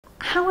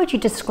How would you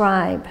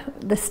describe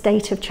the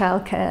state of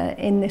childcare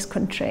in this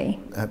country?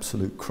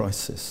 Absolute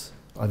crisis.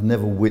 I've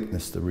never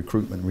witnessed a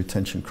recruitment and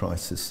retention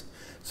crisis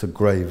so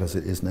grave as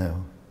it is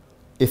now.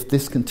 If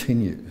this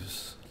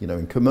continues,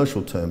 in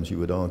commercial terms you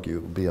would argue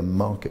it would be a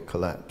market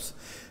collapse,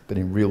 but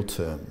in real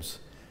terms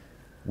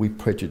we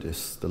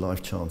prejudice the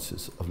life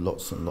chances of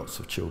lots and lots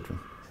of children.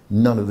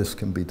 None of this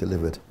can be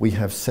delivered. We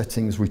have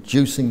settings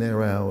reducing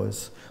their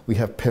hours. We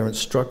have parents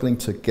struggling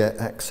to get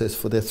access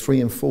for their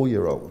 3 and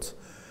 4-year-olds.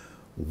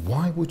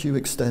 Why would you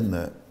extend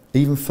that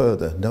even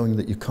further, knowing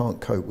that you can't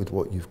cope with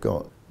what you've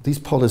got? These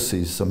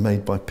policies are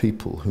made by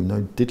people who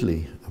know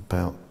diddly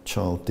about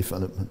child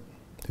development,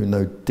 who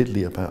know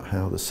diddly about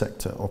how the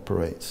sector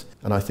operates.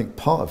 And I think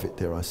part of it,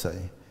 dare I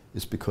say,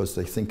 is because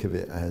they think of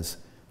it as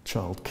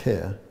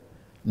childcare,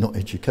 not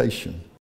education.